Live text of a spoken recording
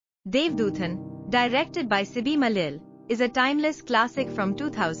Devadoothan, directed by Sibi Malil, is a timeless classic from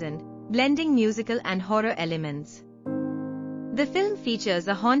 2000, blending musical and horror elements. The film features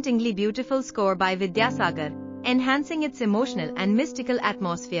a hauntingly beautiful score by Vidyasagar, enhancing its emotional and mystical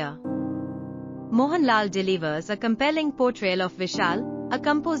atmosphere. Mohanlal delivers a compelling portrayal of Vishal, a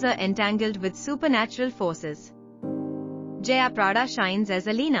composer entangled with supernatural forces. Jaya Prada shines as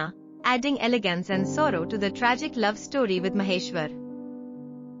Alina, adding elegance and sorrow to the tragic love story with Maheshwar.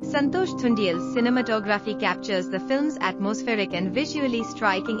 Santosh Thundial's cinematography captures the film's atmospheric and visually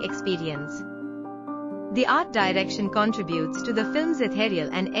striking experience. The art direction contributes to the film's ethereal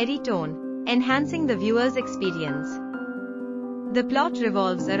and airy tone, enhancing the viewer's experience. The plot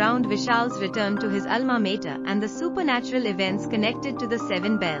revolves around Vishal's return to his alma mater and the supernatural events connected to the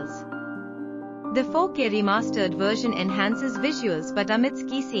Seven Bells. The 4K remastered version enhances visuals but omits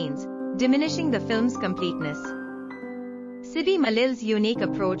key scenes, diminishing the film's completeness. Sibi Malil's unique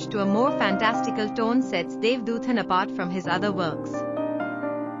approach to a more fantastical tone sets Devadoothan apart from his other works.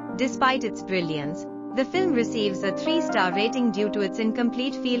 Despite its brilliance, the film receives a 3-star rating due to its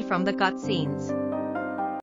incomplete feel from the cut scenes.